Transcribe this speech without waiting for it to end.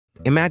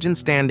Imagine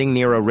standing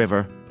near a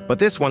river, but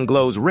this one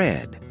glows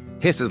red,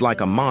 hisses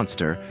like a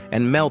monster,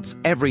 and melts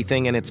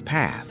everything in its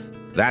path.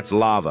 That's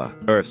lava,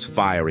 Earth's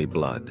fiery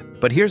blood.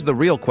 But here's the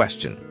real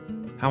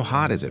question. How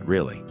hot is it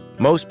really?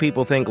 Most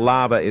people think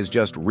lava is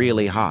just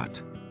really hot,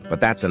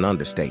 but that's an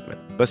understatement.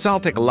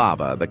 Basaltic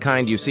lava, the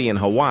kind you see in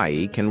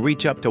Hawaii, can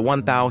reach up to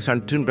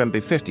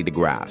 1,250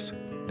 degrees.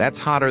 That's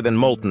hotter than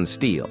molten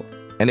steel.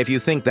 And if you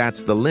think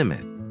that's the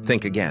limit,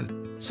 think again.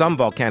 Some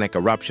volcanic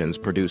eruptions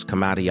produce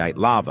komatiite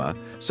lava,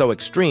 so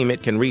extreme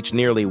it can reach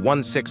nearly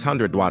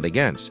 1,600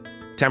 against.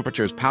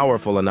 Temperatures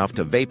powerful enough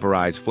to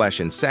vaporize flesh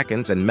in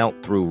seconds and melt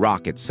through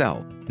rock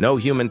itself. No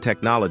human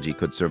technology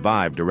could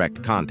survive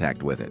direct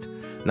contact with it,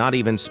 not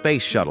even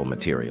space shuttle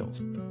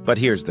materials. But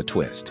here's the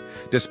twist.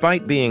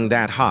 Despite being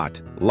that hot,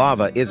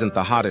 lava isn't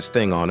the hottest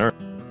thing on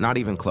Earth, not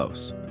even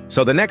close.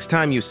 So the next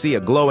time you see a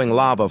glowing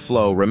lava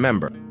flow,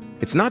 remember,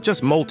 it's not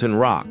just molten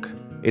rock.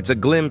 It's a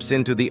glimpse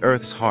into the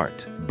Earth's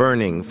heart,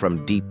 burning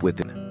from deep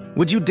within.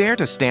 Would you dare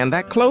to stand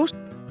that close?